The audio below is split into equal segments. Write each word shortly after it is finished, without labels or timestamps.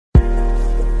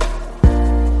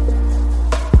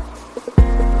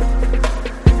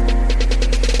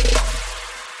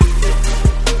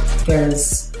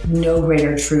there's no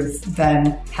greater truth than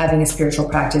having a spiritual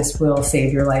practice will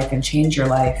save your life and change your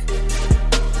life.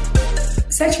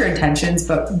 Set your intentions,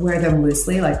 but wear them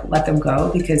loosely, like let them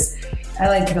go, because I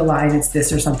like the line, it's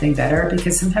this or something better,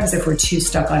 because sometimes if we're too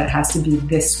stuck on it has to be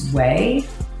this way,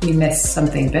 we miss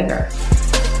something bigger.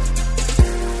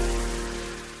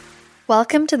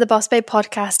 Welcome to the Boss Babe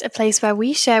podcast, a place where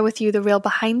we share with you the real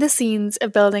behind the scenes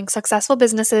of building successful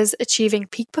businesses, achieving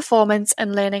peak performance,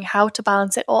 and learning how to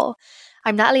balance it all.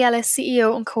 I'm Natalie Ellis,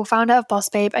 CEO and co-founder of Boss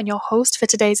Babe, and your host for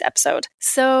today's episode.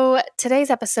 So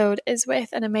today's episode is with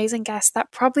an amazing guest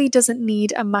that probably doesn't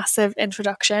need a massive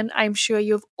introduction. I'm sure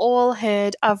you've all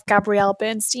heard of Gabby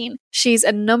Bernstein. She's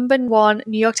a #1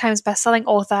 New York Times bestselling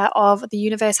author of The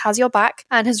Universe Has Your Back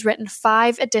and has written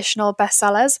 5 additional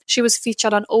bestsellers. She was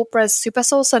featured on Oprah's Super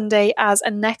Soul Sunday as a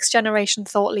next generation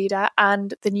thought leader,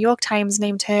 and the New York Times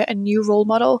named her a new role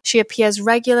model. She appears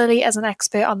regularly as an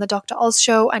expert on the Dr. Oz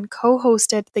show and co-hosted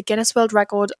the Guinness World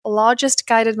Record largest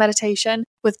guided meditation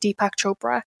with Deepak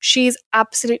Chopra. She's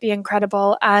absolutely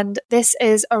incredible, and this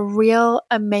is a real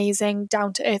amazing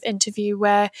down-to-earth interview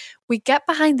where we get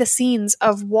behind the scenes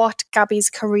of what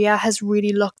Gabby's career has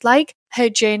really looked like, her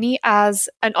journey as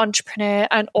an entrepreneur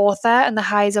and author, and the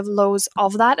highs and lows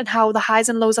of that, and how the highs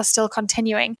and lows are still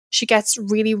continuing. She gets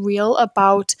really real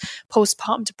about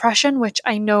postpartum depression, which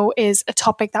I know is a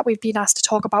topic that we've been asked to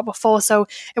talk about before. So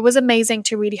it was amazing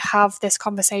to really have this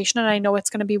conversation, and I know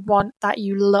it's going to be one that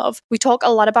you love. We talk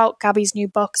a lot about Gabby's new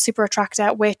book, Super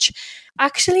Attractor, which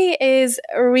actually is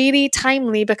really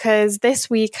timely because this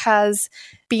week has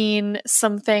been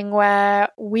something where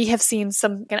we have seen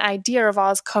an idea of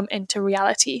ours come into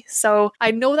reality. So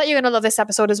I know that you're going to love this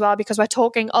episode as well, because we're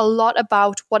talking a lot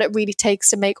about what it really takes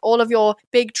to make all of your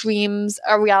big dreams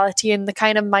a reality and the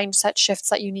kind of mindset shifts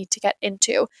that you need to get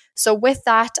into. So with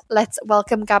that, let's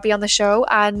welcome Gabby on the show.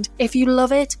 And if you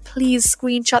love it, please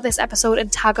screenshot this episode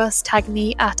and tag us, tag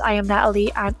me at I am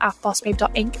Natalie and at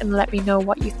bossbabe.inc and let me know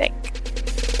what you think.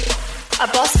 A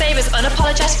boss babe is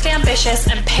unapologetically ambitious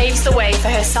and paves the way for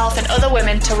herself and other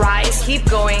women to rise. Keep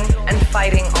going and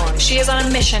fighting on. She is on a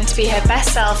mission to be her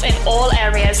best self in all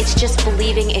areas. It's just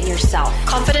believing in yourself.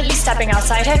 Confidently stepping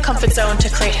outside her comfort zone to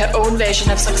create her own version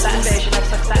of success.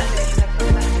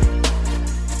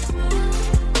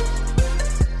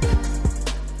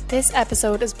 This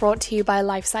episode is brought to you by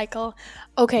Lifecycle.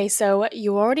 Okay, so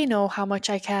you already know how much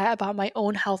I care about my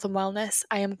own health and wellness.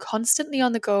 I am constantly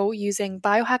on the go using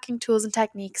biohacking tools and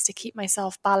techniques to keep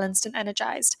myself balanced and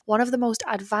energized. One of the most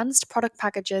advanced product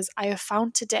packages I have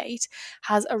found to date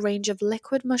has a range of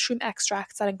liquid mushroom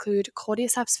extracts that include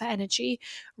cordyceps for energy,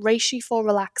 reishi for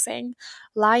relaxing,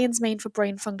 lion's mane for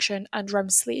brain function, and REM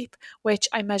sleep, which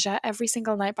I measure every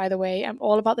single night, by the way. I'm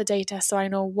all about the data, so I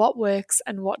know what works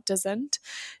and what doesn't.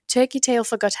 Turkey tail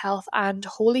for gut health, and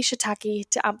holy shiitake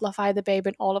to amplify the babe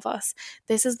in all of us.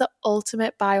 This is the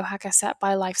ultimate biohacker set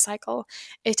by Lifecycle.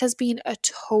 It has been a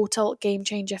total game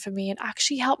changer for me and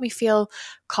actually helped me feel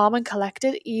calm and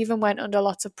collected even when under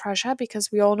lots of pressure,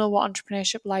 because we all know what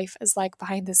entrepreneurship life is like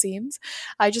behind the scenes.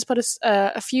 I just put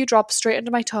a few drops straight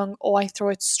under my tongue, or I throw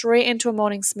it straight into a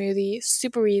morning smoothie.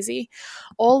 Super easy.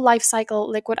 All Lifecycle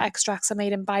liquid extracts are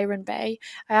made in Byron Bay.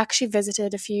 I actually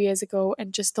visited a few years ago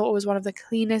and just thought it was one of the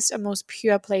cleanest and most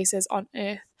pure places on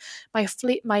earth. My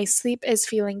sleep is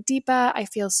feeling deeper. I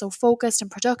feel so focused and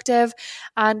productive,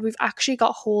 and we've actually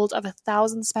got hold of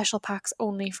 1,000 special packs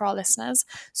only for our listeners.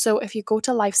 So if you go to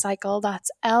Lifecycle,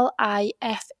 that's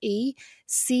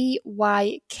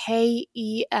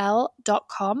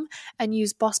LIFECYKEL.com and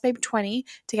use BossBabe20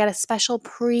 to get a special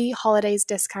pre-holidays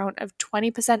discount of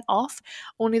 20% off.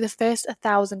 Only the first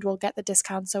 1,000 will get the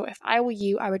discount. So if I were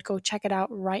you, I would go check it out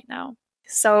right now.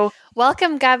 So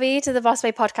welcome, Gabby, to the Boss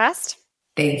Babe podcast.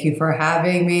 Thank you for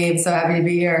having me. I'm so happy to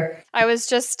be here. I was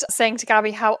just saying to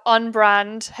Gabby how on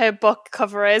brand her book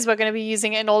cover is. We're going to be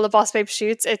using it in all the Boss Babe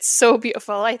shoots. It's so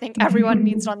beautiful. I think everyone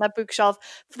needs it on their bookshelf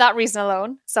for that reason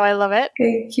alone. So I love it.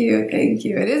 Thank you. Thank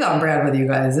you. It is on brand with you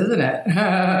guys, isn't it?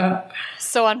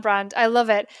 So on brand. I love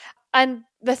it. And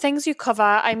the things you cover,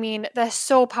 I mean, they're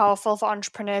so powerful for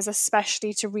entrepreneurs,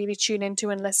 especially to really tune into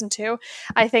and listen to.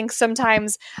 I think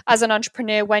sometimes as an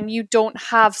entrepreneur, when you don't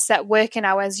have set working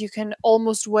hours, you can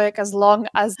almost work as long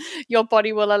as your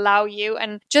body will allow you.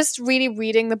 And just really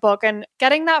reading the book and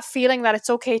getting that feeling that it's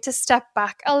okay to step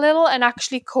back a little and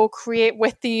actually co-create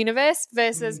with the universe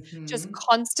versus just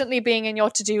constantly being in your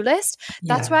to-do list.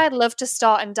 That's where I'd love to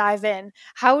start and dive in.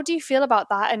 How do you feel about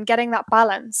that and getting that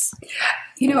balance?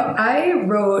 You know, I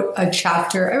wrote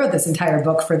this entire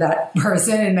book for that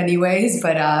person in many ways,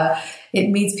 but it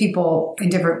meets people in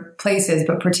different places.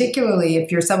 But particularly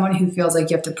if you're someone who feels like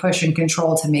you have to push and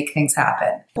control to make things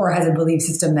happen, or has a belief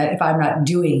system that if I'm not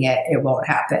doing it, it won't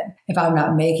happen. If I'm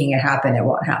not making it happen, it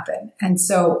won't happen. And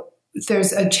so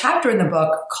there's a chapter in the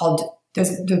book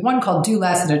there's one called Do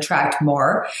Less and Attract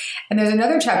More. And there's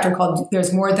another chapter called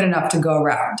There's More Than Enough to Go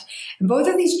Around. And both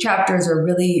of these chapters are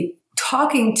really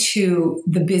talking to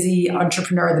the busy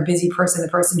entrepreneur, the busy person,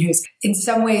 the person who's in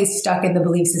some ways stuck in the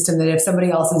belief system that if somebody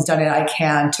else has done it, I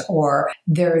can't, or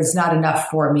there is not enough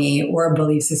for me, or a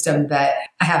belief system that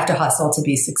I have to hustle to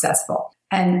be successful.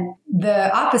 And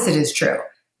the opposite is true.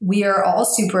 We are all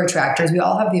super attractors. We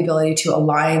all have the ability to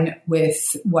align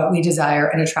with what we desire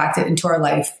and attract it into our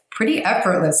life pretty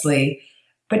effortlessly,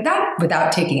 but not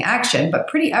without taking action, but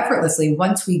pretty effortlessly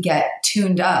once we get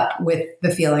tuned up with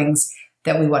the feelings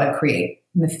that we want to create,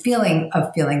 and the feeling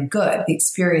of feeling good, the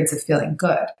experience of feeling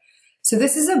good. So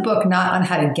this is a book not on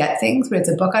how to get things, but it's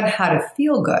a book on how to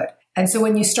feel good. And so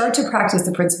when you start to practice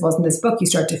the principles in this book, you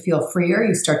start to feel freer,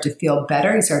 you start to feel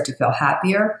better, you start to feel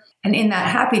happier. And in that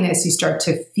happiness, you start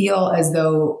to feel as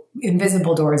though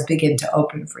invisible doors begin to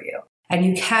open for you. And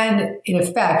you can, in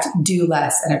effect, do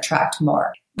less and attract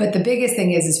more. But the biggest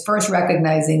thing is first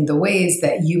recognizing the ways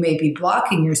that you may be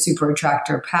blocking your super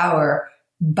attractor power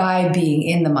by being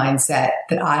in the mindset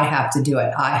that I have to do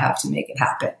it, I have to make it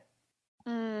happen.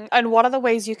 And what are the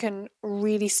ways you can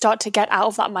really start to get out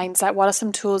of that mindset? What are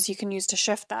some tools you can use to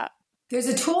shift that? There's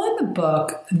a tool in the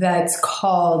book that's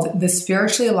called the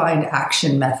Spiritually Aligned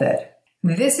Action Method.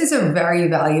 This is a very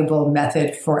valuable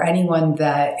method for anyone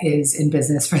that is in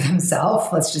business for themselves.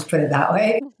 Let's just put it that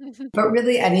way. But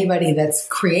really anybody that's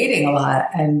creating a lot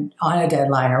and on a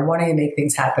deadline or wanting to make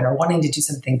things happen or wanting to do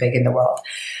something big in the world.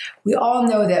 We all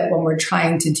know that when we're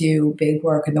trying to do big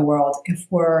work in the world, if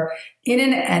we're in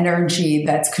an energy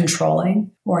that's controlling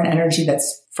or an energy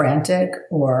that's frantic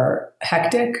or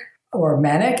hectic or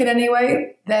manic in any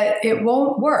way, that it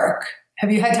won't work.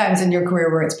 Have you had times in your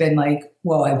career where it's been like,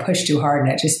 whoa, I pushed too hard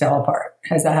and it just fell apart?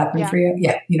 Has that happened for you?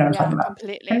 Yeah, you know what I'm talking about.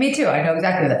 Completely. And me too. I know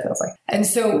exactly what that feels like. And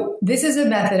so this is a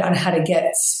method on how to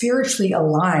get spiritually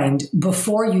aligned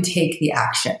before you take the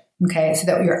action. Okay, so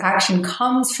that your action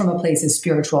comes from a place of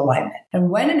spiritual alignment.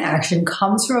 And when an action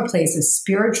comes from a place of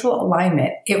spiritual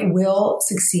alignment, it will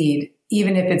succeed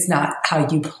even if it's not how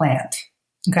you planned.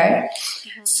 Okay,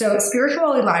 so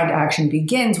spiritual aligned action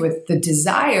begins with the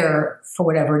desire for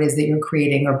whatever it is that you're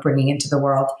creating or bringing into the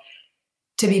world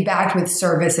to be backed with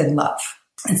service and love.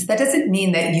 And so that doesn't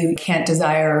mean that you can't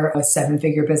desire a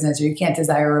 7-figure business or you can't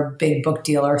desire a big book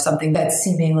deal or something that's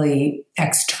seemingly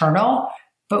external.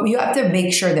 But you have to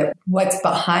make sure that what's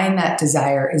behind that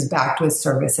desire is backed with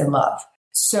service and love.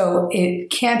 So it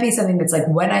can't be something that's like,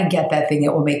 when I get that thing,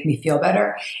 it will make me feel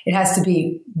better. It has to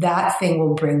be that thing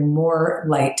will bring more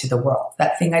light to the world.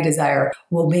 That thing I desire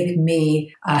will make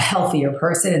me a healthier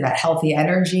person, and that healthy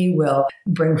energy will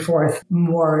bring forth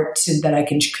more that I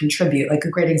can contribute. Like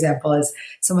a great example is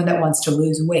someone that wants to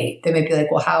lose weight. They may be like,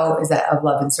 well, how is that of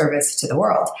love and service to the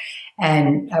world?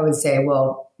 And I would say,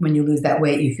 well, when you lose that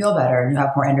weight, you feel better and you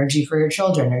have more energy for your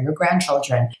children or your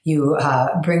grandchildren. You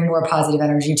bring more positive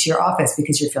energy to your office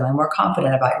because you're feeling more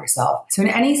confident about yourself. So in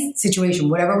any situation,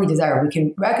 whatever we desire, we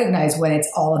can recognize when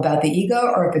it's all about the ego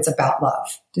or if it's about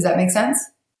love. Does that make sense?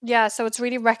 Yeah, so it's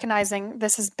really recognizing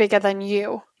this is bigger than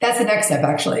you. That's the next step,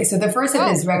 actually. So the first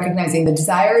step is recognizing the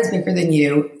desire is bigger than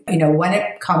you. You know, when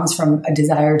it comes from a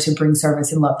desire to bring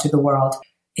service and love to the world,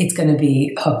 it's going to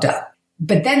be hooked up.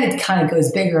 But then it kind of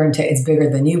goes bigger into it's bigger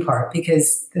than you part,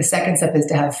 because the second step is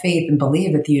to have faith and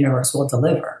believe that the universe will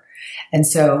deliver. And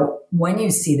so when you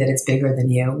see that it's bigger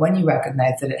than you, when you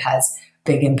recognize that it has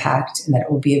big impact and that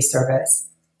it will be of service,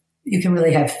 you can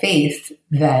really have faith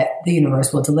that the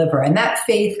universe will deliver. And that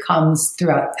faith comes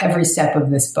throughout every step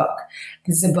of this book.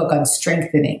 This is a book on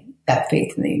strengthening that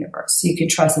faith in the universe. So you can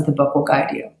trust that the book will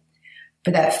guide you.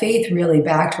 But that faith really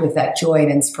backed with that joy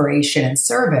and inspiration and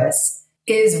service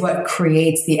is what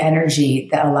creates the energy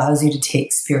that allows you to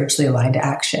take spiritually aligned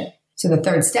action. So the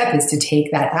third step is to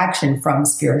take that action from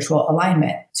spiritual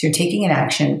alignment. So you're taking an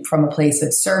action from a place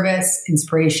of service,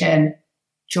 inspiration,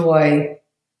 joy,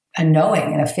 and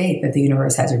knowing and a faith that the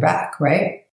universe has your back,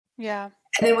 right? Yeah.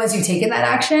 And then once you've taken that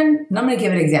action, and I'm going to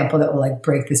give an example that will like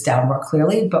break this down more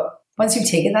clearly, but once you've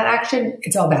taken that action,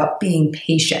 it's all about being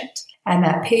patient. And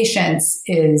that patience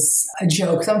is a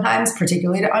joke sometimes,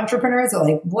 particularly to entrepreneurs. They're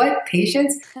like, what,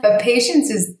 patience? But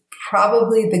patience is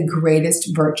probably the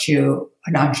greatest virtue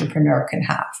an entrepreneur can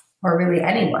have, or really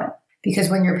anyone.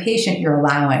 Because when you're patient, you're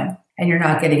allowing and you're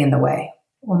not getting in the way.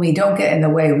 when we don't get in the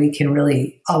way, we can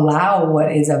really allow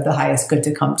what is of the highest good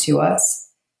to come to us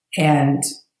and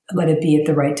let it be at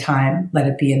the right time, let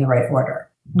it be in the right order.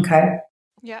 Okay.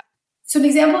 Yeah. So an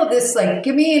example of this, like,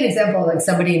 give me an example of like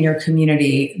somebody in your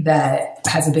community that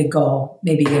has a big goal.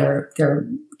 Maybe they're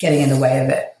getting in the way of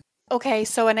it. Okay,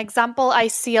 so an example I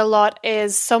see a lot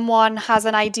is someone has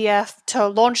an idea to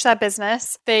launch their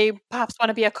business. They perhaps want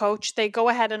to be a coach. They go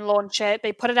ahead and launch it.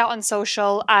 They put it out on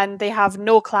social and they have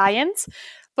no clients.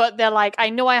 But they're like, I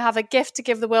know I have a gift to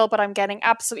give the world, but I'm getting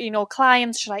absolutely no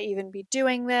clients. Should I even be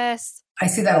doing this? I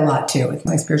see that a lot too with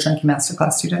my Spiritual Junkie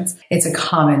Masterclass students. It's a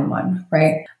common one,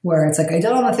 right? Where it's like, I did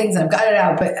all the things and I've got it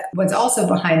out, but what's also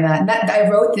behind that, and that I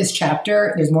wrote this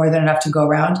chapter, there's more than enough to go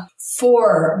around,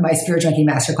 for my Spiritual Junkie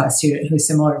Masterclass student who's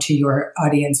similar to your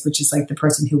audience, which is like the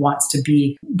person who wants to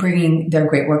be bringing their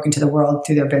great work into the world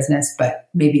through their business, but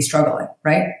maybe struggling,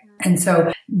 right? And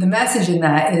so the message in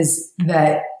that is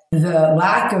that the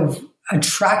lack of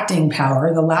attracting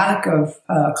power, the lack of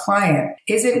a client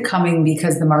isn't coming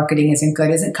because the marketing isn't good,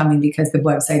 isn't coming because the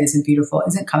website isn't beautiful,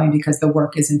 isn't coming because the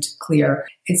work isn't clear.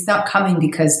 It's not coming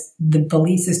because the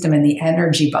belief system and the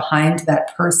energy behind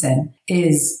that person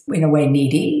is in a way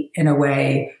needy, in a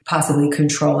way possibly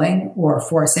controlling or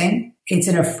forcing. It's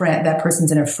in that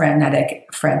person's in a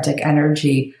frantic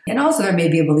energy. And also there may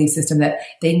be a belief system that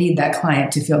they need that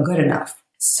client to feel good enough.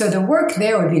 So the work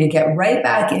there would be to get right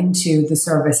back into the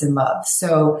service and love.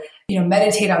 So,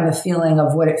 meditate on the feeling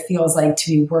of what it feels like to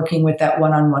be working with that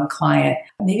one-on-one client.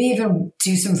 Maybe even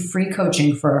do some free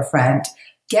coaching for a friend.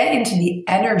 Get into the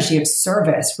energy of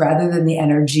service rather than the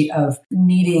energy of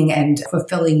needing and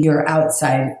fulfilling your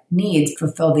outside needs.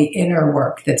 Fulfill the inner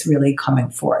work that's really coming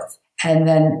forth. And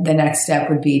then the next step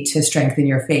would be to strengthen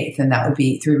your faith. And that would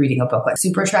be through reading a book like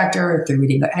Super Attractor, or through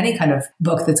reading any kind of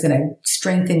book that's going to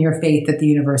strengthen your faith that the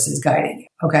universe is guiding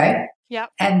you. Okay? Yeah.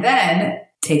 And then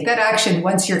take that action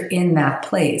once you're in that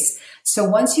place. So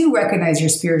once you recognize you're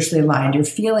spiritually aligned, you're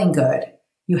feeling good,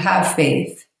 you have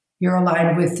faith, you're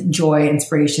aligned with joy,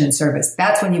 inspiration, and service.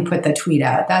 That's when you put the tweet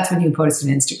out. That's when you post an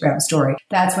Instagram story.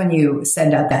 That's when you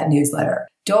send out that newsletter.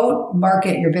 Don't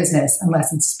market your business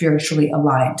unless it's spiritually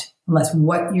aligned, unless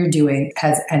what you're doing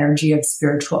has energy of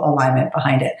spiritual alignment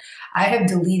behind it. I have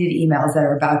deleted emails that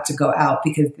are about to go out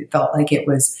because it felt like it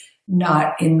was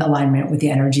not in alignment with the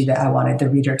energy that I wanted the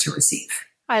reader to receive.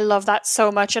 I love that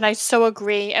so much. And I so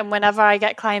agree. And whenever I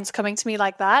get clients coming to me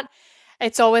like that,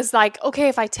 it's always like, okay,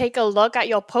 if I take a look at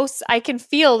your posts, I can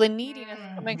feel the neediness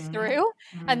coming through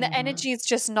and the energy is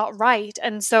just not right.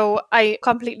 And so I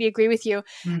completely agree with you.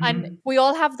 And we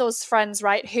all have those friends,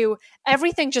 right, who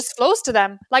everything just flows to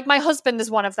them. Like my husband is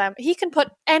one of them. He can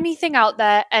put anything out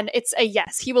there and it's a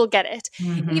yes, he will get it.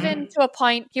 Even to a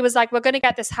point, he was like, we're going to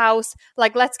get this house.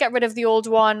 Like, let's get rid of the old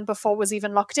one before it was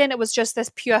even locked in. It was just this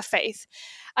pure faith.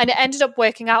 And it ended up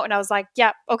working out. And I was like,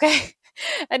 yeah, okay.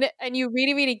 And you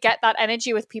really, really get that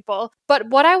energy with people. But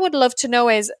what I would love to know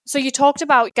is, so you talked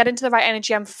about get into the right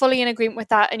energy. I'm fully in agreement with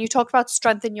that. And you talked about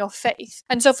strengthen your faith.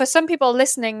 And so for some people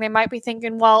listening, they might be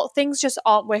thinking, well, things just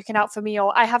aren't working out for me,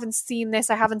 or I haven't seen this.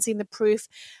 I haven't seen the proof.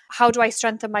 How do I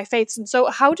strengthen my faith? And so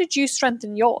how did you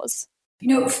strengthen yours?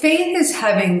 Faith is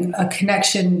having a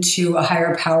connection to a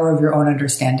higher power of your own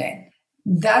understanding.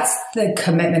 That's the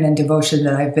commitment and devotion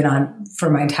that I've been on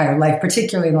for my entire life,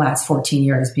 particularly in the last 14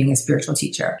 years being a spiritual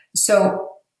teacher. So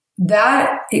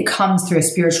that it comes through a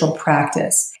spiritual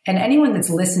practice. And anyone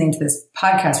that's listening to this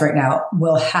podcast right now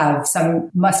will have some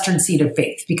mustard seed of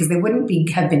faith, because they wouldn't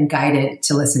have been guided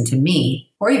to listen to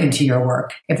me or even to your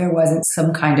work if there wasn't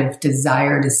some kind of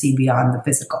desire to see beyond the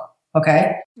physical.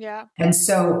 Okay? Yeah. And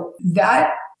so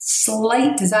that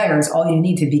slight desire is all you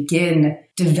need to begin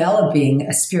developing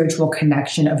a spiritual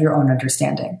connection of your own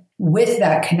understanding. With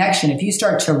that connection, if you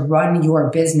start to run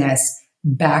your business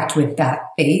backed with that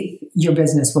faith, your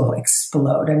business will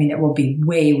explode. I mean, it will be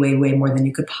way, way, way more than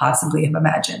you could possibly have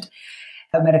imagined.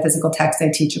 A metaphysical text I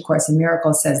teach, A Course in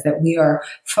Miracles, says that we are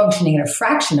functioning at a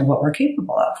fraction of what we're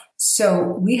capable of.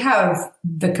 So we have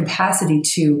the capacity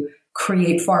to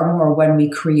create far more when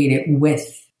we create it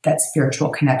with that spiritual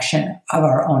connection of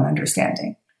our own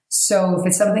understanding. So if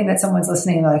it's something that someone's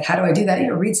listening and they're like, how do I do that?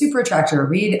 Read Super Attractor,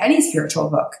 read any spiritual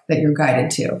book that you're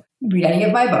guided to. Read any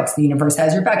of my books, The Universe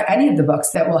Has Your Back, any of the books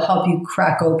that will help you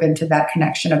crack open to that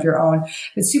connection of your own.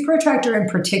 But Super Attractor in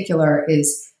particular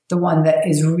is the one that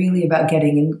is really about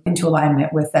getting into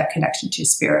alignment with that connection to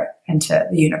spirit and to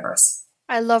the universe.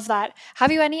 I love that. Have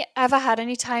you ever had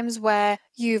any times where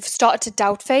you've started to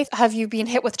doubt faith? Have you been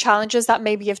hit with challenges that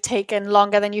maybe have taken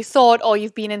longer than you thought, or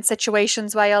you've been in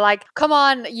situations where you're like, come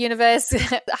on, universe,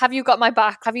 have you got my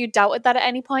back? Have you doubted that at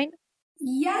any point?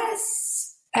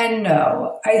 Yes. and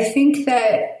no. I think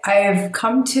that I've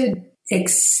come to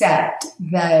accept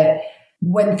that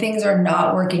when things are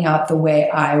not working out the way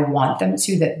I want them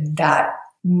to, that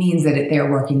means that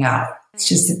they're working out. It's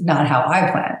just not how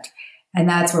I planned. And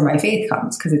that's where my faith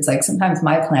comes, because it's like sometimes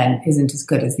my plan isn't as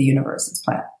good as the universe's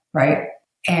plan, right?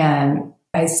 And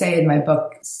I say in my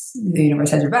book, The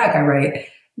Universe Has Your Back, I write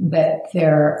that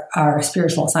there are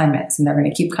spiritual assignments and they're going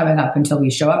to keep coming up until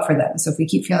we show up for them. So if we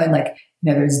keep feeling like,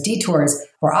 there's detours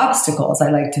or obstacles, I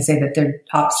like to say that they're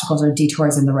obstacles or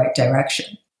detours in the right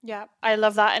direction. Yeah, I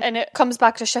love that. And it comes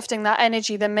back to shifting that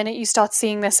energy. The minute you start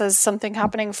seeing this as something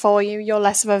happening for you, you're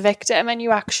less of a victim and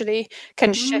you actually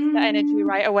can shift the energy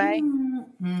right away.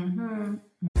 Mm-hmm.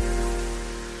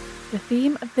 The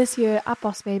theme of this year at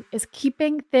Boss Babe is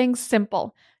keeping things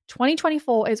simple.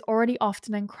 2024 is already off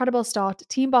to an incredible start.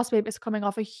 Team Boss Babe is coming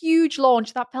off a huge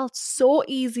launch that felt so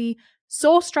easy,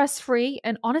 so stress-free,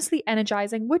 and honestly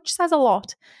energizing, which says a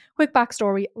lot. Quick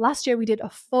backstory, last year we did a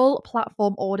full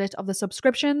platform audit of the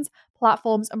subscriptions,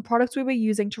 platforms, and products we were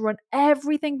using to run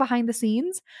everything behind the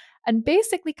scenes, and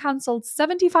basically cancelled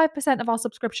 75% of our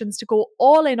subscriptions to go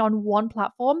all in on one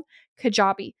platform,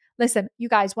 Kajabi. Listen, you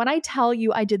guys, when I tell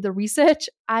you I did the research,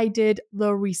 I did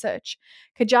the research.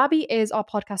 Kajabi is our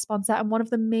podcast sponsor and one of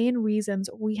the main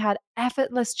reasons we had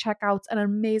effortless checkouts and an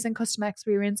amazing customer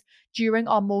experience during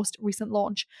our most recent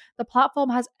launch. The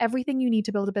platform has everything you need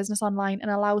to build a business online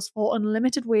and allows for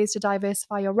unlimited ways to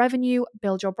diversify your revenue,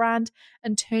 build your brand,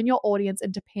 and turn your audience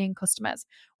into paying customers.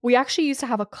 We actually used to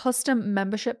have a custom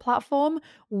membership platform.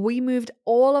 We moved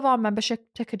all of our membership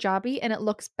to Kajabi and it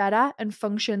looks better and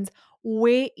functions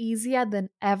way easier than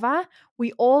ever.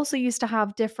 We also used to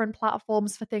have different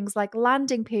platforms for things like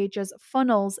landing pages,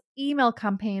 funnels, email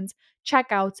campaigns,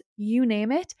 checkouts, you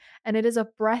name it. And it is a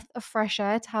breath of fresh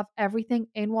air to have everything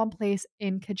in one place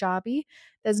in Kajabi.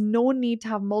 There's no need to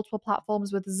have multiple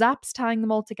platforms with zaps tying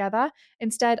them all together.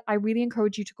 Instead, I really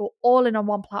encourage you to go all in on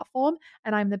one platform,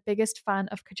 and I'm the biggest fan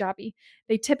of Kajabi.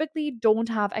 They typically don't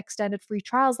have extended free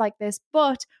trials like this,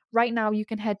 but right now you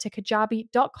can head to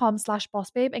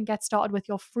kajabi.com/bossbabe and get started with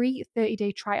your free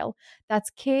 30-day trial.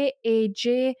 That's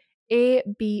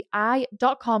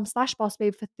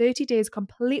kajabi.com/bossbabe for 30 days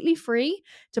completely free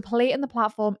to play in the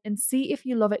platform and see if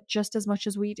you love it just as much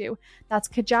as we do. That's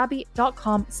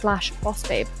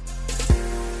kajabi.com/bossbabe.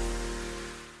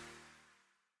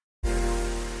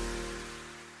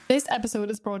 This episode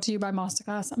is brought to you by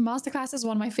Masterclass. Masterclass is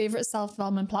one of my favorite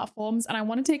self-development platforms, and I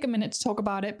want to take a minute to talk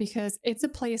about it because it's a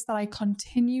place that I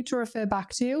continue to refer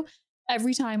back to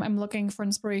every time I'm looking for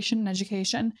inspiration and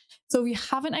education. So if you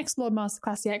haven't explored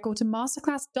Masterclass yet, go to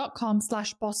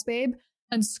masterclass.com/bossbabe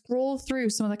and scroll through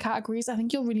some of the categories. I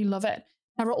think you'll really love it.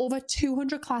 There are over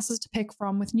 200 classes to pick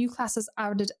from, with new classes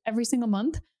added every single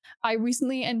month. I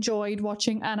recently enjoyed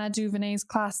watching Anna Duvernay's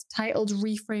class titled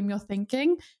Reframe Your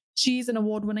Thinking. She's an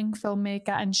award-winning filmmaker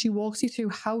and she walks you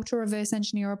through how to reverse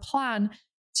engineer a plan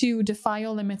to defy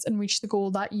your limits and reach the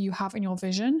goal that you have in your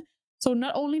vision. So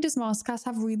not only does Masterclass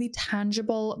have really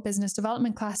tangible business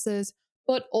development classes,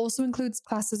 but also includes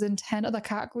classes in 10 other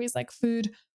categories like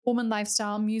food, home and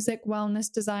lifestyle, music,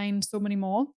 wellness, design, so many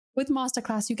more. With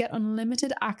Masterclass, you get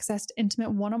unlimited access to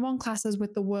intimate one-on-one classes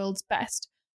with the world's best.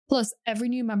 Plus, every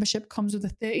new membership comes with a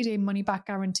 30-day money-back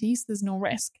guarantee, so there's no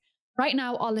risk. Right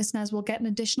now, our listeners will get an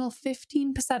additional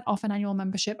 15% off an annual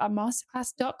membership at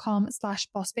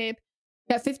masterclass.com/bossbabe.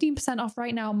 Get 15% off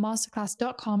right now,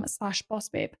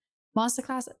 masterclass.com/bossbabe.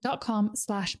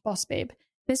 Masterclass.com/bossbabe.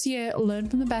 This year, learn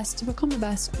from the best to become the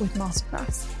best with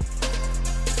Masterclass.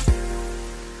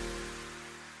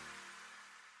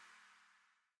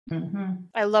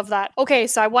 I love that. Okay,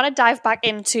 so I want to dive back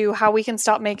into how we can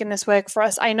start making this work for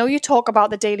us. I know you talk about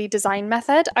the daily design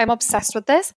method. I'm obsessed with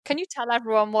this. Can you tell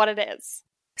everyone what it is?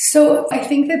 So I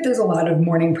think that there's a lot of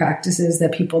morning practices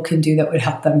that people can do that would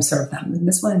help them serve them. And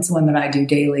this one's one that I do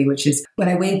daily, which is when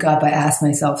I wake up, I ask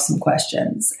myself some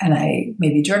questions and I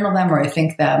maybe journal them or I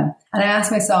think them. And I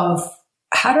ask myself,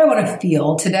 how do I want to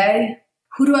feel today?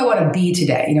 Who do I want to be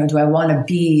today? Do I want to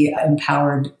be an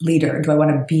empowered leader? Do I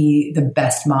want to be the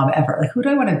best mom ever? Like, who do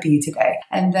I want to be today?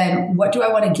 And then what do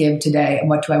I want to give today? And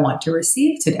what do I want to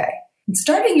receive today? And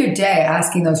starting your day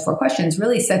asking those 4 questions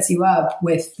really sets you up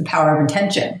with the power of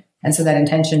intention. And so that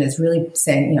intention is really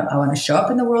saying, I want to show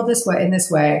up in the world this way, in this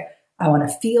way. I want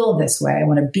to feel this way. I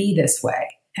want to be this way.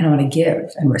 And I want to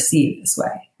give and receive this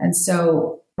way. And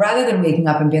so rather than waking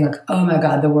up and being like, oh my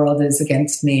God, the world is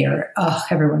against me, or, oh,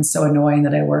 everyone's so annoying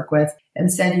that I work with.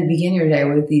 Instead, you begin your day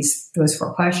with those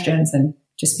 4 questions and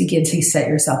just begin to set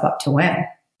yourself up to win.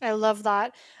 I love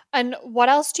that. And what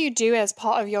else do you do as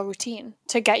part of your routine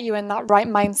to get you in that right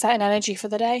mindset and energy for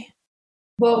the day?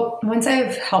 Well, once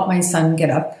I've helped my son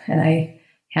get up and I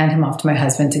hand him off to my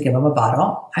husband to give him a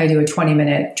bottle, I do a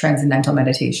 20-minute transcendental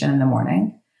meditation in the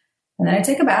morning. And then I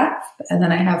take a bath, and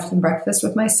then I have some breakfast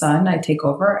with my son. I take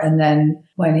over. And then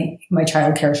when my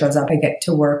childcare shows up, I get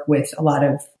to work with a lot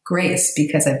of grace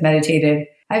because I've meditated,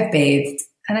 I've bathed,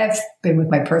 and I've been with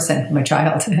my person, my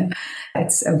child.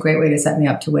 It's a great way to set me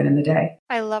up to win in the day.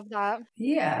 I love that.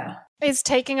 Yeah. Is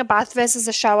taking a bath versus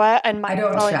a shower and I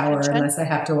don't shower unless I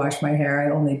have to wash my hair.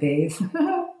 I only bathe.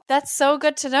 That's so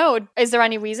good to know. Is there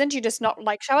any reason? Do you just not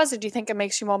like showers, or do you think it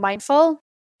makes you more mindful?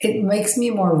 It makes me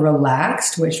more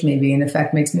relaxed, which maybe in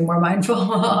effect makes me more mindful.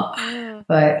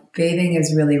 But bathing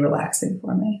is really relaxing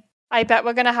for me. I bet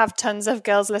we're going to have tons of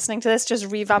girls listening to this just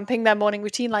revamping their morning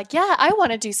routine. Like, yeah, I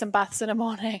want to do some baths in the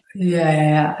morning.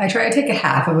 Yeah. I try to take a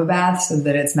half of a bath so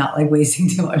that it's not like wasting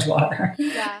too much water.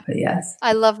 Yeah. But yes.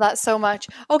 I love that so much.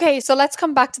 Okay, so let's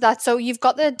come back to that. So you've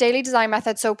got the daily design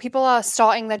method. So people are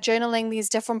starting, they're journaling these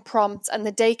different prompts and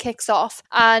the day kicks off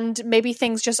and maybe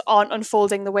things just aren't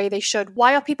unfolding the way they should.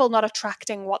 Why are people not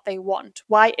attracting what they want?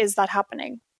 Why is that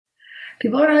happening?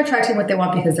 People are not attracting what they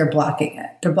want because they're blocking it.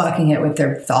 They're blocking it with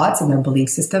their thoughts and their belief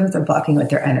systems. They're blocking it with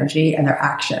their energy and their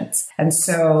actions. And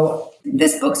so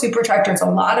this book, Super Attractor, is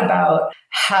a lot about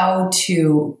how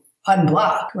to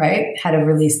unblock, right? How to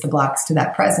release the blocks to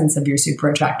that presence of your super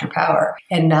attractor power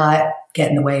and not get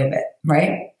in the way of it,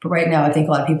 right? But right now, I think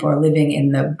a lot of people are living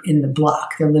in the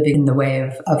block. They're living in the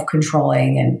way of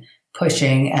controlling and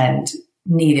pushing and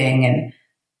needing and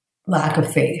lack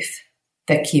of faith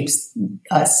that keeps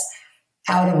us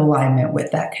out of alignment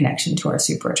with that connection to our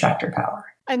super attractor power.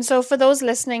 And so for those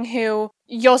listening who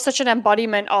you're such an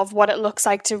embodiment of what it looks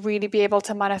like to really be able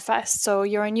to manifest. So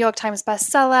you're a New York Times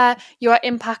bestseller, you're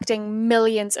impacting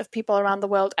millions of people around the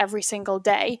world every single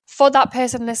day. For that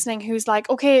person listening who's like,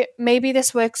 okay, maybe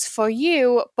this works for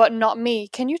you, but not me.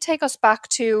 Can you take us back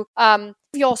to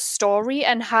your story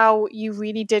and how you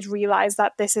really did realize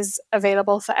that this is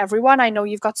available for everyone? I know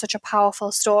you've got such a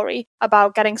powerful story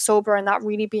about getting sober and that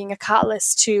really being a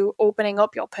catalyst to opening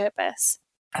up your purpose.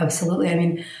 Absolutely. I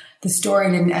mean, the story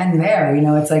didn't end there. You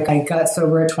know, it's like I got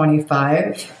sober at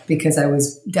 25 because I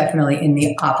was definitely in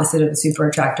the opposite of the super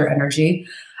attractor energy.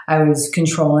 I was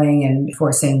controlling and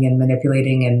forcing and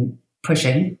manipulating and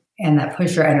pushing. And that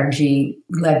pusher energy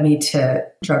led me to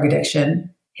drug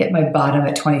addiction, hit my bottom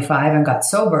at 25 and got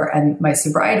sober. And my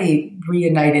sobriety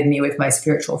reunited me with my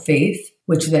spiritual faith,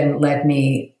 which then led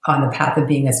me on the path of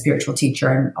being a spiritual teacher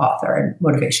and author and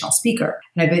motivational speaker.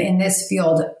 And I've been in this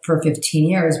field for 15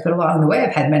 years, but along the way,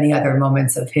 I've had many other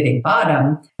moments of hitting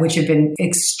bottom, which have been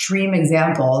extreme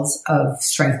examples of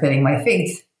strengthening my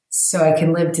faith. So I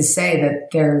can live to say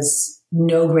that there's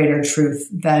no greater truth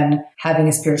than having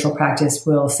a spiritual practice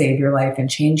will save your life and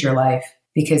change your life,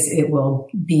 because it will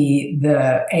be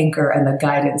the anchor and the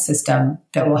guidance system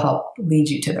that will help lead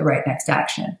you to the right next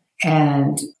action.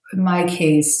 And in my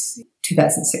case,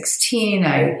 2016,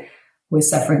 I was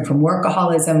suffering from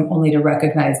workaholism, only to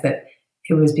recognize that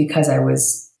it was because I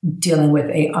was dealing with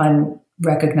a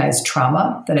unrecognized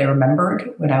trauma that I remembered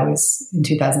when I was in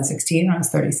 2016, when I was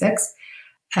 36,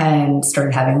 and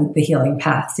started having the healing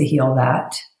path to heal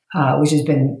that, which has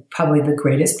been probably the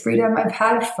greatest freedom I've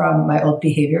had from my old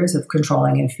behaviors of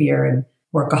controlling and fear and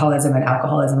workaholism and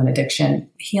alcoholism and addiction.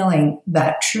 Healing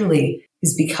that truly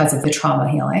is because of the trauma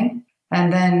healing.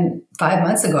 And then 5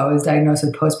 months ago, I was diagnosed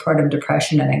with postpartum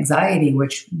depression and anxiety,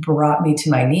 which brought me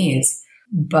to my knees,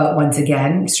 but once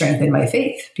again, strengthened my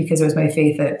faith, because it was my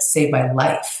faith that saved my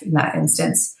life in that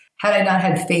instance. Had I not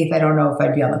had faith, I don't know if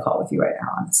I'd be on the call with you right now,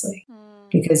 honestly.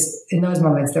 Because in those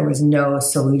moments, there was no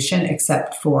solution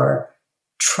except for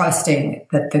trusting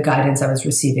that the guidance I was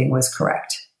receiving was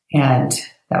correct. And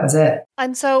that was it.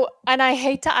 And I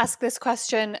hate to ask this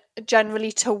question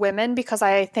generally to women because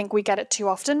I think we get it too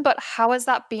often, but how has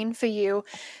that been for you,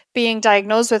 being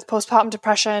diagnosed with postpartum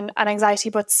depression and anxiety,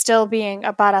 but still being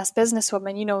a badass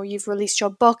businesswoman? You know, you've released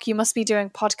your book, you must be doing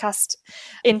podcast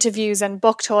interviews and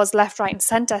book tours left, right, and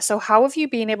center. So how have you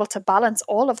been able to balance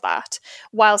all of that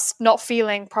whilst not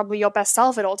feeling probably your best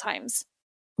self at all times?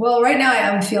 Well, right now I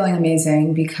am feeling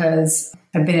amazing because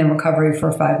I've been in recovery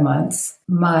for 5 months.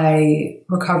 My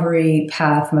recovery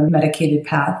path, my medicated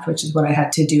path, which is what I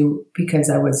had to do because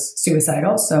I was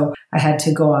suicidal. So I had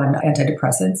to go on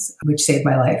antidepressants, which saved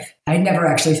my life. I never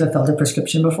actually fulfilled a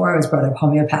prescription before. I was brought up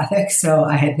homeopathic. So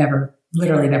I had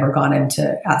literally never gone in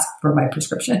to ask for my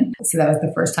prescription. So that was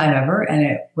the first time ever. And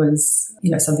it was,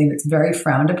 something that's very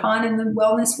frowned upon in the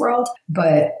wellness world.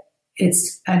 But and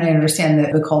I understand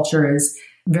that the culture is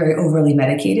very overly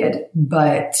medicated,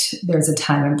 but there's a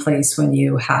time and place when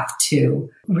you have to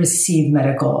receive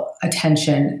medical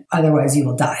attention. Otherwise you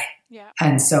will die. Yeah.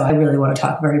 And so I really want to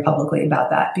talk very publicly about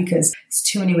that because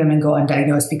too many women go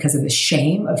undiagnosed because of the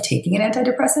shame of taking an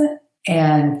antidepressant,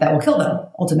 and that will kill them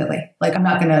ultimately. Like, I'm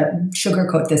not going to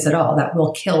sugarcoat this at all. That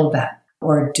will kill them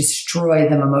or destroy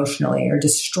them emotionally or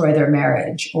destroy their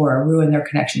marriage or ruin their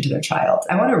connection to their child.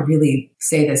 I want to really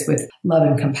say this with love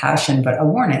and compassion, but a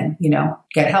warning,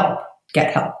 get help.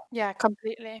 Get help. Yeah,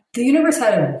 completely. The universe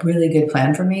had a really good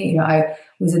plan for me. I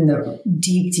was in the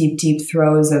deep, deep, deep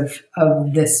throes of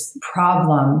this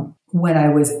problem when I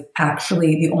was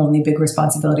actually the only big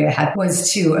responsibility I had was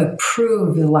to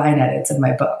approve the line edits of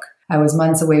my book. I was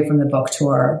months away from the book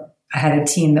tour. I had a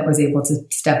team that was able to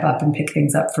step up and pick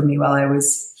things up for me while I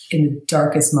was in the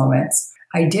darkest moments.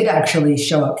 I did actually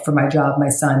show up for my job, my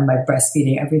son, my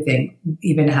breastfeeding, everything,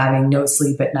 even having no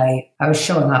sleep at night. I was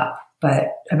showing up.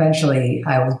 But eventually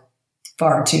I was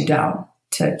far too down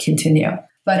to continue.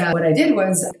 But what I did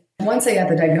was, once I got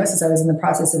the diagnosis, I was in the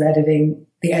process of editing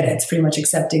the edits, pretty much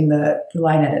accepting the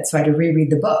line edits. So I had to reread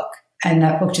the book. And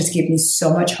that book just gave me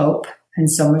so much hope and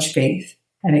so much faith.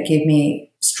 And it gave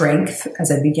me strength as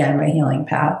I began my healing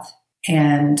path.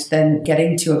 And then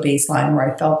getting to a baseline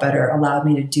where I felt better allowed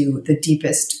me to do the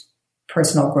deepest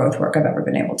personal growth work I've ever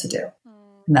been able to do.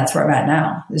 And that's where I'm at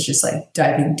now. It's just like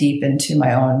diving deep into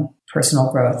my own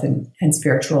personal growth and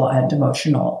spiritual and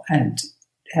emotional and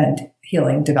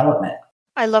healing development.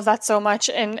 I love that so much.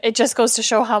 And it just goes to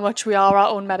show how much we are our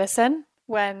own medicine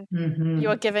when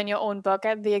you're given your own book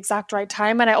at the exact right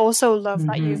time. And I also love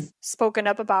that you've spoken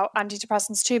up about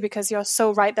antidepressants too, because you're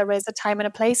so right. There is a time and a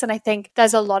place. And I think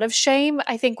there's a lot of shame.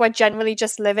 I think we're generally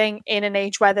just living in an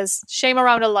age where there's shame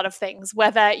around a lot of things,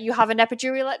 whether you have an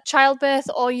epidural at childbirth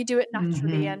or you do it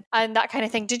naturally and that kind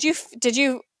of thing. Did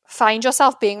you find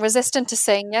yourself being resistant to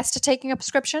saying yes to taking a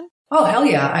prescription? Oh, hell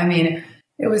yeah. I mean,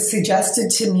 it was suggested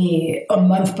to me a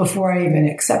month before I even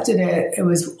accepted it. It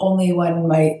was only when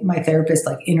my therapist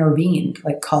intervened,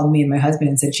 called me and my husband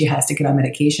and said she has to get on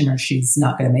medication or she's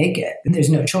not going to make it. And there's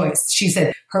no choice. She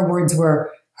said her words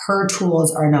were, her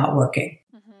tools are not working.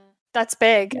 That's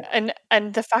big. And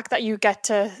the fact that you get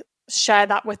to share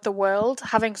that with the world,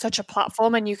 having such a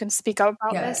platform and you can speak out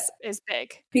about this is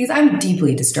big. Because I'm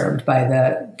deeply disturbed by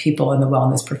the people in the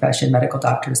wellness profession, medical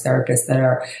doctors, therapists that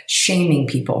are shaming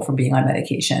people for being on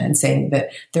medication and saying that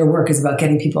their work is about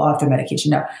getting people off their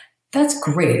medication. Now, that's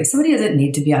great. If somebody doesn't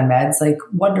need to be on meds,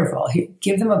 wonderful.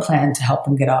 Give them a plan to help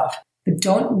them get off. But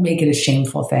don't make it a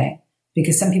shameful thing,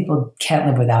 because some people can't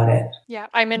live without it. Yeah,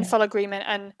 I'm in full agreement.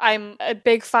 And I'm a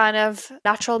big fan of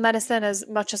natural medicine as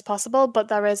much as possible, but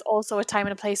there is also a time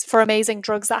and a place for amazing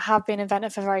drugs that have been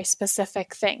invented for very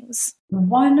specific things.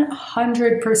 100%.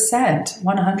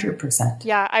 100%.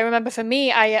 Yeah, I remember for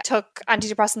me, I took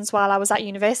antidepressants while I was at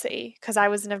university because I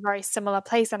was in a very similar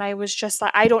place. And I was just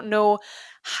like, I don't know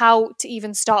how to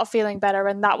even start feeling better.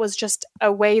 And that was just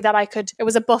a way that it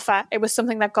was a buffer. It was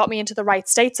something that got me into the right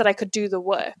state so that I could do the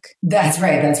work. That's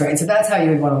right. That's right. So that's how you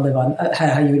would want to live on,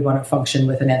 how you would want to function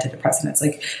with an antidepressant. It's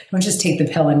like, don't just take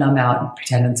the pill and numb out and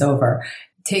pretend it's over.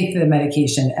 Take the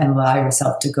medication and allow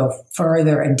yourself to go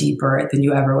further and deeper than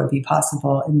you ever would be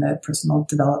possible in the personal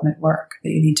development work that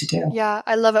you need to do. Yeah,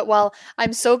 I love it. Well,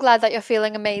 I'm so glad that you're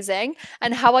feeling amazing.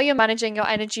 And how are you managing your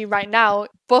energy right now?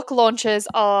 Book launches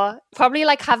are probably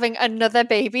like having another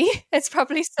baby. It's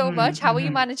probably so much. How are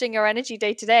you managing your energy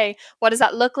day to day? What does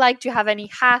that look like? Do you have any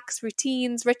hacks,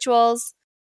 routines, rituals?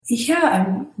 Yeah,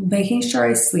 I'm making sure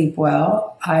I sleep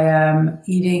well. I am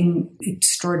eating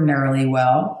extraordinarily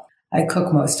well. I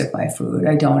cook most of my food.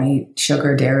 I don't eat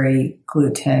sugar, dairy,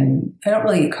 gluten. I don't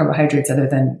really eat carbohydrates other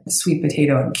than sweet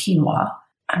potato and quinoa.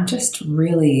 I'm just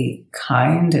really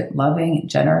kind and loving and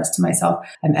generous to myself.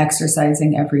 I'm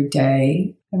exercising every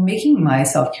day. I'm making my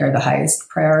self-care the highest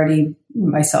priority,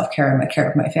 my self-care and my care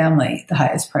of my family the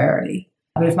highest priority.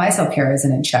 But if my self-care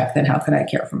isn't in check, then how can I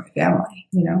care for my family,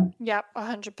 Yeah,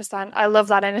 100%. I love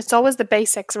that. And it's always the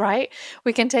basics, right?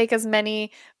 We can take as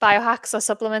many biohacks or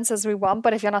supplements as we want,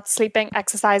 but if you're not sleeping,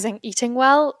 exercising, eating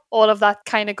well, all of that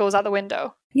kind of goes out the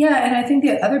window. Yeah. And I think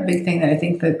the other big thing that I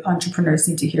think that entrepreneurs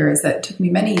need to hear is that it took me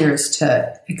many years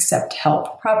to accept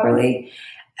help properly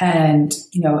and,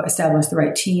 establish the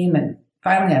right team. And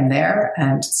finally I'm there.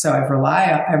 And so I'm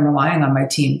relying on my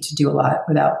team to do a lot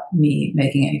without me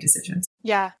making any decisions.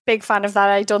 Yeah, big fan of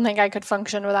that. I don't think I could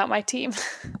function without my team.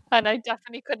 And I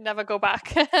definitely could never go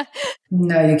back.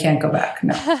 No, you can't go back.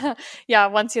 No. Yeah,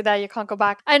 once you're there, you can't go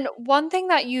back. And one thing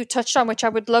that you touched on, which I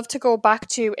would love to go back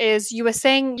to, is you were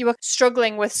saying you were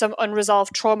struggling with some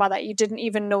unresolved trauma that you didn't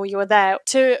even know you were there.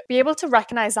 To be able to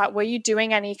recognize that, were you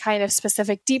doing any kind of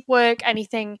specific deep work,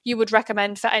 anything you would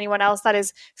recommend for anyone else that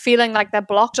is feeling like they're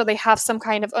blocked or they have some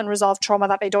kind of unresolved trauma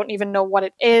that they don't even know what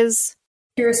it is?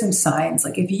 Here are some signs.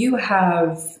 Like if you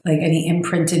have like any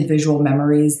imprinted visual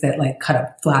memories that like kind of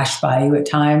flash by you at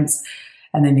times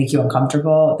and then make you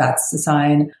uncomfortable, that's a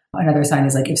sign. Another sign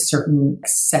is like if certain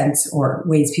scents or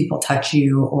ways people touch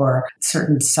you or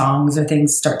certain songs or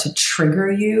things start to trigger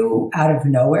you out of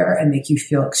nowhere and make you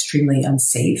feel extremely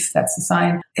unsafe, that's a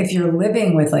sign. If you're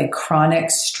living with like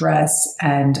chronic stress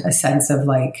and a sense of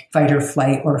like fight or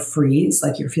flight or freeze,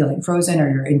 like you're feeling frozen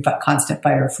or you're in constant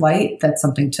fight or flight, that's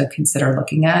something to consider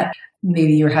looking at.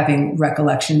 Maybe you're having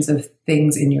recollections of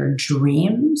things in your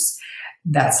dreams.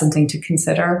 That's something to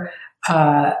consider.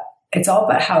 It's all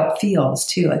about how it feels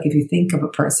too. Like if you think of a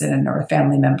person or a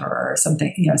family member or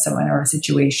something, you know, someone or a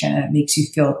situation, and it makes you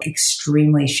feel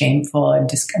extremely shameful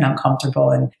and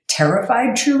uncomfortable and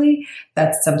terrified, truly,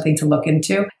 that's something to look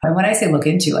into. And when I say look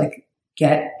into, like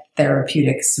get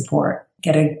therapeutic support,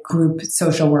 get a group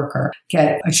social worker,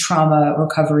 get a trauma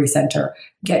recovery center,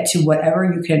 get to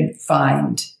whatever you can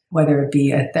find, whether it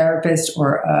be a therapist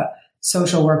or a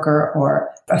social worker or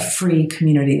a free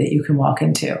community that you can walk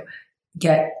into.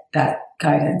 Get that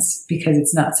guidance because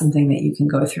it's not something that you can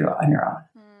go through on your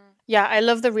own. Yeah, I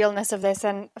love the realness of this.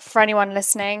 And for anyone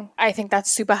listening, I think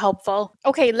that's super helpful.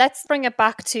 Okay, let's bring it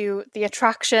back to the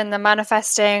attraction, the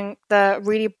manifesting, the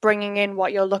really bringing in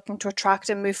what you're looking to attract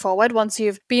and move forward once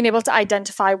you've been able to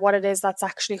identify what it is that's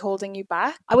actually holding you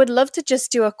back. I would love to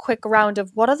just do a quick round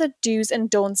of what are the do's and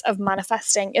don'ts of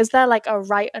manifesting? Is there like a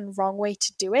right and wrong way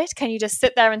to do it? Can you just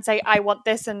sit there and say, I want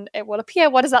this and it will appear?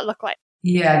 What does that look like?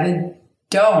 Yeah, the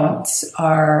don'ts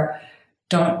are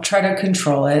don't try to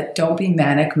control it. Don't be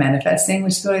manic manifesting,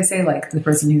 which is what I say, like the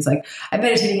person who's like, I'm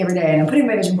meditating every day and I'm putting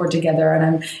my vision board together and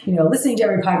I'm, you know, listening to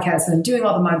every podcast and I'm doing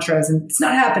all the mantras and it's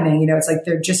not happening. You know, it's like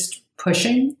they're just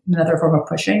pushing, another form of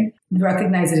pushing.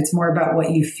 Recognize that it's more about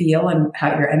what you feel and how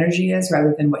your energy is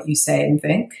rather than what you say and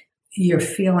think. Your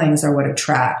feelings are what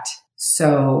attract.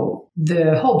 So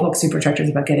the whole book, Super Attractor, is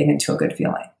about getting into a good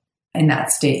feeling. In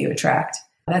that state you attract.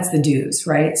 That's the do's,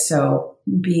 right? So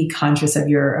be conscious of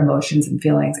your emotions and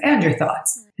feelings and your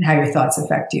thoughts and how your thoughts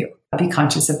affect you. Be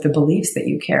conscious of the beliefs that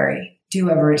you carry. Do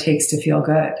whatever it takes to feel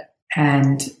good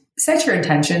and set your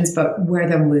intentions, but wear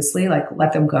them loosely, like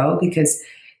let them go, because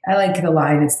I like the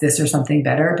line, it's this or something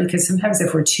better, because sometimes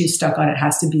if we're too stuck on it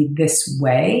has to be this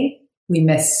way, we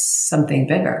miss something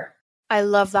bigger. I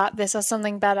love that. This or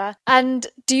something better. And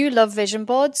do you love vision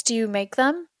boards? Do you make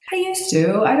them? I used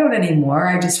to. I don't anymore.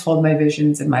 I just hold my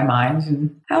visions in my mind.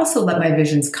 And I also let my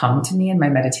visions come to me in my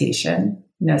meditation.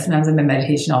 You know, sometimes in my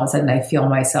meditation, all of a sudden I feel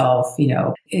myself, you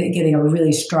know, getting a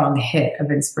really strong hit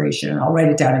of inspiration and I'll write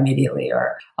it down immediately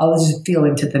or I'll just feel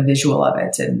into the visual of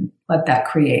it and let that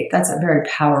create. That's a very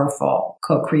powerful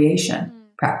co-creation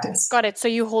practice. Got it. So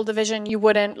you hold a vision. You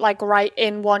wouldn't like write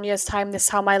in 1 year's time, this is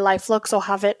how my life looks, or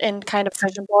have it in kind of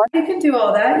vision board? You can do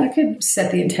all that. You could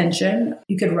set the intention.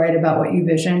 You could write about what you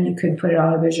vision. You could put it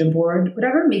on a vision board.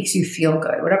 Whatever makes you feel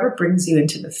good, whatever brings you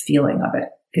into the feeling of it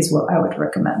is what I would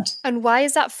recommend. And why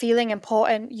is that feeling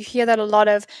important? You hear that a lot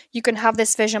of, you can have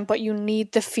this vision, but you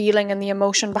need the feeling and the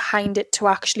emotion behind it to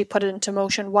actually put it into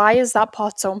motion. Why is that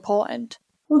part so important?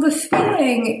 Well, the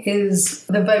feeling is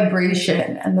the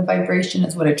vibration, and the vibration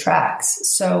is what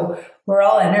attracts. So we're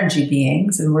all energy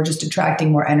beings, and we're just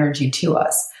attracting more energy to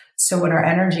us. So when our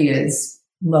energy is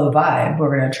low vibe,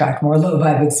 we're going to attract more low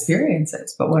vibe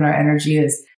experiences. But when our energy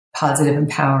is positive,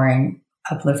 empowering,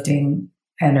 uplifting,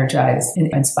 energized,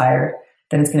 and inspired,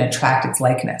 then it's going to attract its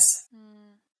likeness.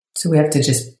 So we have to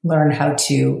just learn how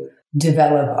to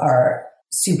develop our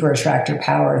super attractor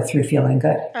power through feeling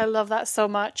good. I love that so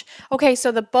much. Okay,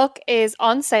 so the book is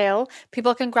on sale.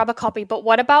 People can grab a copy, but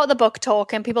what about the book tour?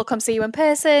 Can people come see you in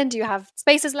person? Do you have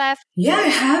spaces left? Yeah, I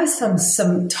have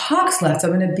some talks left.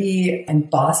 I'm going to be in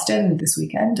Boston this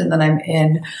weekend, and then I'm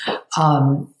in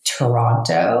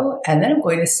Toronto, and then I'm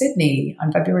going to Sydney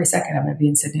on February 2nd. I'm going to be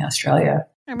in Sydney, Australia.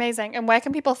 Amazing. And where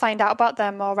can people find out about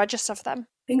them or register for them?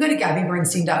 You can go to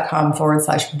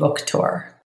gabbybernstein.com/book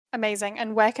tour. Amazing.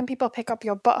 And where can people pick up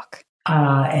your book?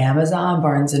 Amazon,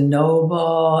 Barnes and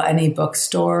Noble, any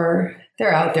bookstore.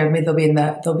 They're out there. Maybe they'll be in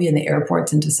the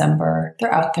airports in December.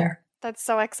 They're out there. That's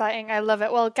so exciting. I love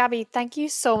it. Well, Gabby, thank you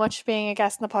so much for being a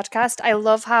guest on the podcast. I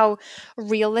love how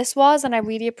real this was, and I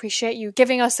really appreciate you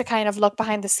giving us a kind of look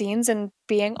behind the scenes and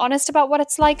being honest about what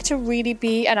it's like to really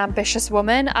be an ambitious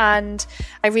woman. And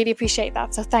I really appreciate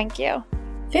that. So thank you.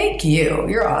 Thank you.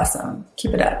 You're awesome.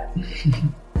 Keep it up.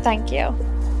 Thank you.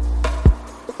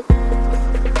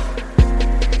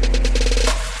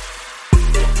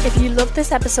 If you loved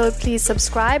this episode, please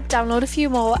subscribe, download a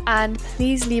few more, and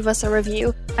please leave us a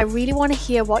review. I really want to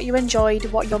hear what you enjoyed,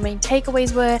 what your main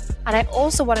takeaways were, and I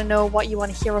also want to know what you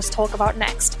want to hear us talk about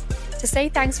next. To say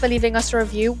thanks for leaving us a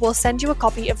review, we'll send you a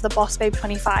copy of the Boss Babe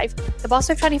 25. The Boss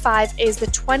Babe 25 is the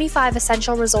 25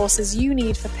 essential resources you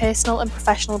need for personal and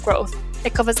professional growth.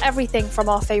 It covers everything from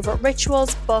our favourite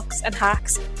rituals, books, and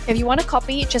hacks. If you want a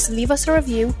copy, just leave us a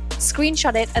review,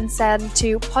 screenshot it, and send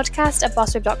to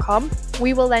podcast@bossbabe.com.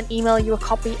 We will then email you a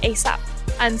copy ASAP.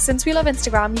 And since we love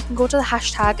Instagram, you can go to the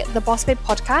hashtag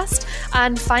 #TheBossBabePodcast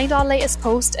and find our latest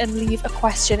post and leave a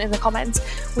question in the comments.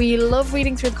 We love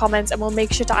reading through the comments and we'll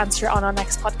make sure to answer it on our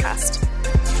next podcast.